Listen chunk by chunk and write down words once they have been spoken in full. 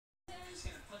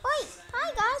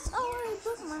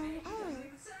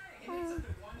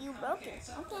broken.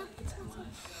 Okay.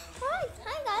 Alright,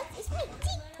 hi guys, it's me,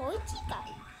 Toy Chica,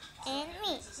 and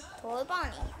me, Toy Bonnie.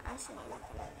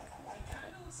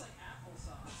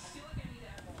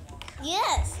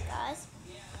 Yes, guys.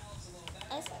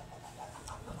 Yes.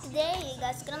 Today, you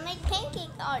guys gonna make pancake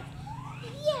art.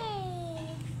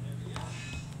 Yay!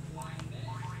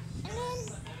 And then,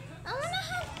 I wonder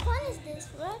how fun is this,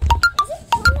 right? Is it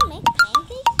fun to make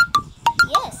pancakes?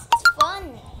 Yes, it's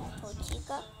fun, Toy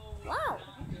Chica. Wow,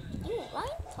 you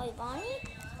right, Toy Bonnie?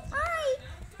 Alright,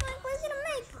 what are you gonna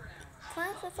make?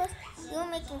 Time for first, you're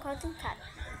making cartoon cat.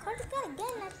 Cartoon cat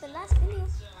again, that's the last video.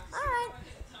 Alright.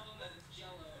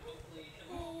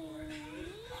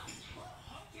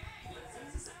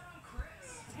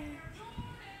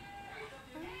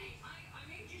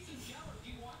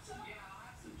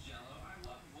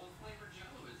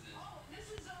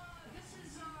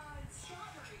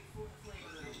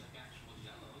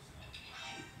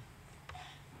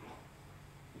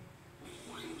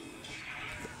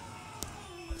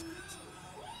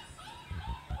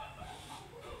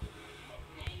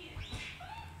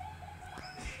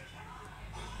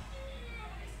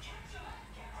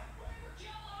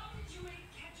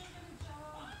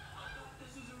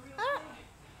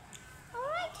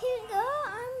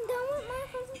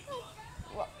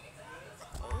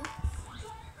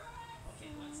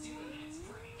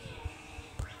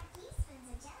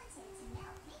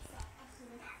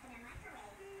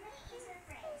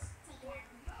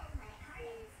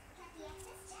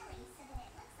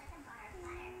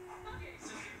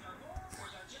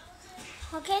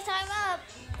 Okay, time up.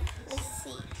 Let's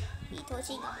see.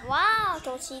 Toshika. Wow,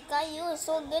 Toshika, you are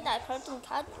so good at cartoon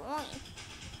cat drawing.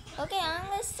 Okay, I'm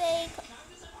gonna say,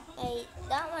 hey,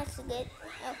 that one's good.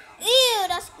 Oh, ew,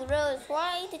 that's gross.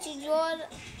 Why did you draw?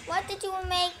 Why did you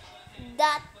make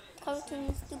that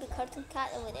stupid cartoon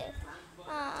cat over there?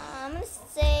 I'm gonna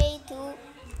say to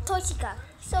Toshika,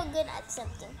 so good at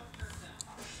something.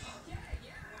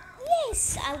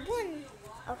 Yes, I won.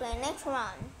 Okay, next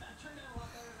round.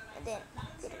 And then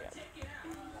get it up.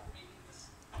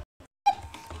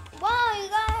 Wow, you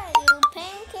guys, your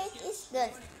pancake is done.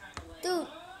 Dude.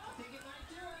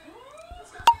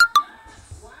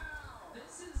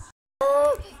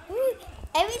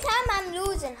 Every time I'm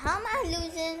losing. How am I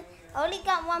losing? I only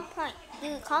got 1 point.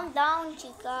 Dude, calm down,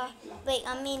 Chica. Wait,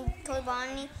 I mean, Toy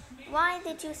Bonnie. Why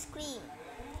did you scream?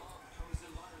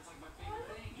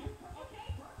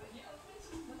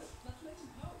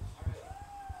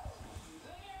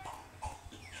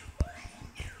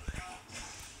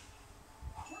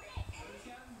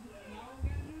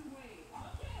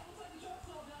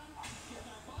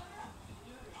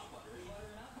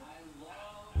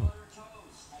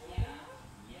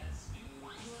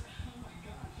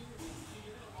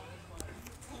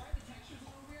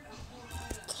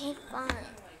 Okay, fine.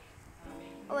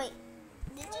 Oh wait,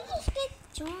 did you just get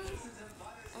joined?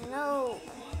 I know.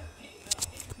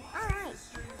 Alright,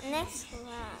 next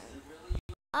round.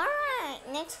 Alright,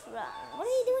 next round. What are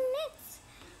you doing next?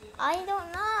 I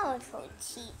don't know, so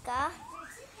Chica.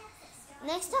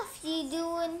 Next up, you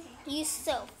doing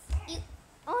yourself.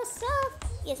 Self?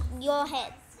 Yes, your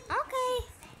head. Okay.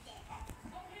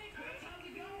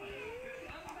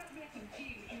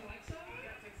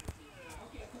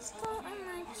 Let's go on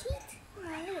my cheek,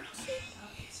 my little cheek,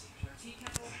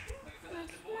 my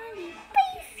smiley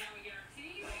face.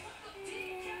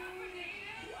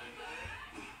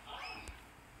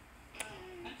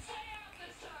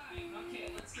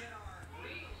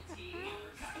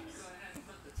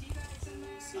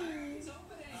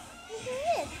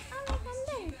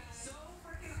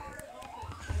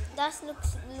 That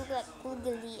looks like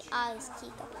googly eyes,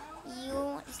 Chica.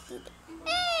 You stupid.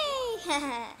 Hey!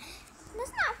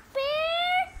 That's not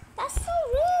fair. That's so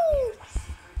rude.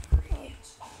 Okay.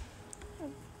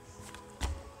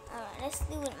 Alright, let's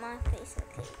do it with my face,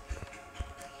 okay?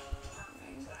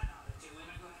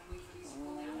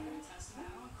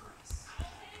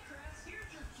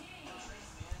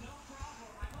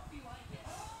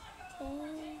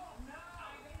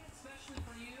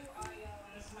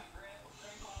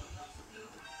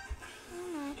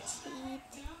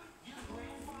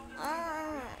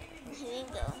 Here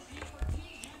we go.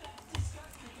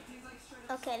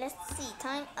 Okay, let's see.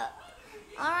 Time up.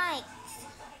 Alright.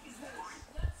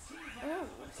 Ooh.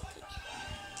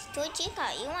 Toy Chica,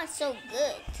 you are so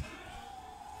good.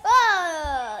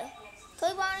 Oh!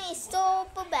 Toy Bonnie is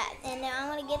super bad. And then I'm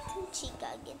gonna get to Chica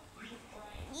again.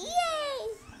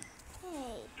 Yay!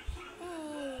 Hey.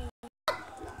 Hey.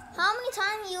 How many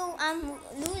times I'm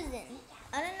losing?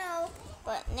 I don't know.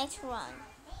 But next round.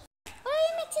 What are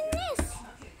you mixing this?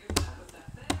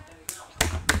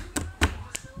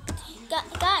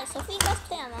 Guys,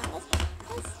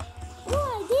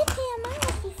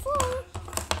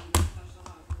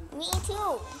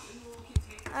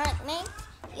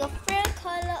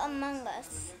 Among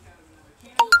Us.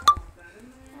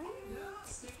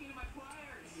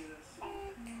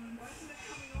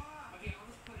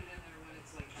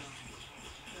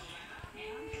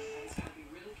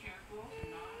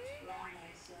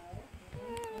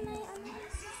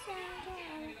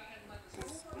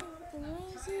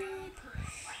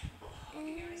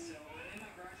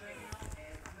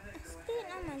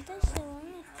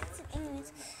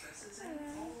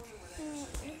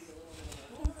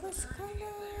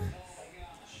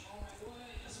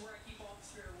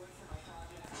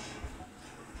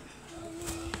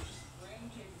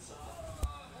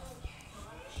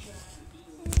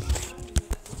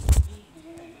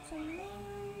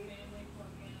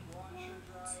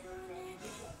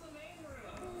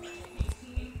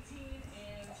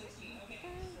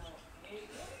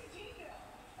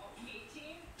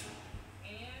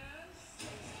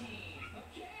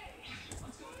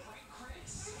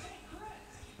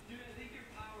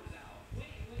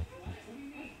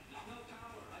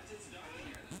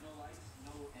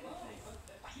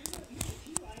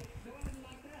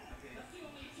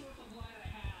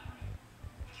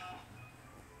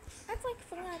 I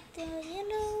forgot the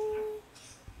yellow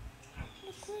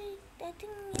liquid. I think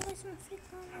yellow is my favorite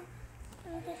color.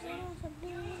 Because yellow is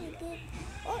really good.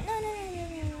 Oh no.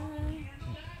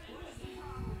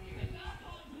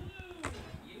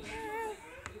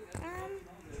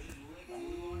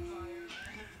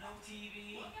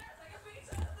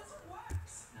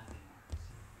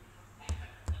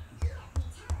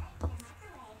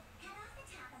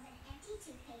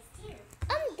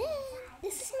 I'm dead.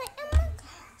 This is my Among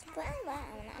Us.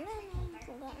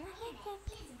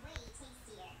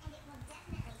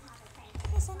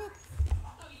 Yes, I did.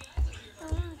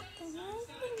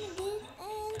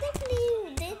 And definitely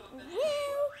you did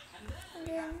well. And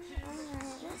then,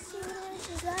 let's see what else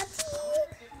we got here.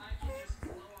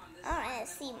 Alright,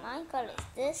 let's see. My color is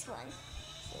this one.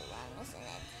 So I'm missing it.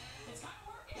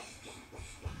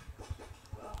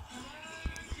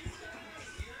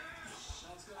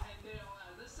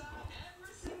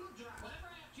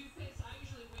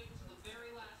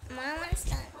 My one is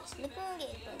done. It's looking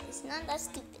good, but it's not that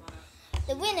stupid.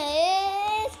 The winner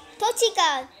is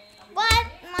chica. What?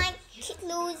 My kid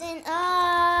losing.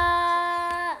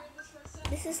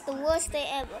 This is the worst day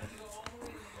ever.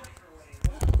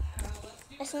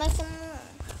 Let's make some more.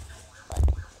 But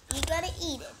you gotta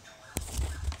eat it.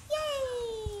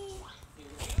 Yay!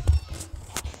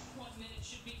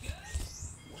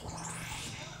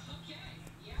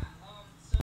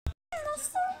 That's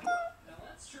so good.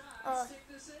 Oh,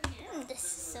 this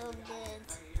is so good.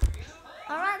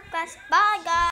 Alright guys, bye guys.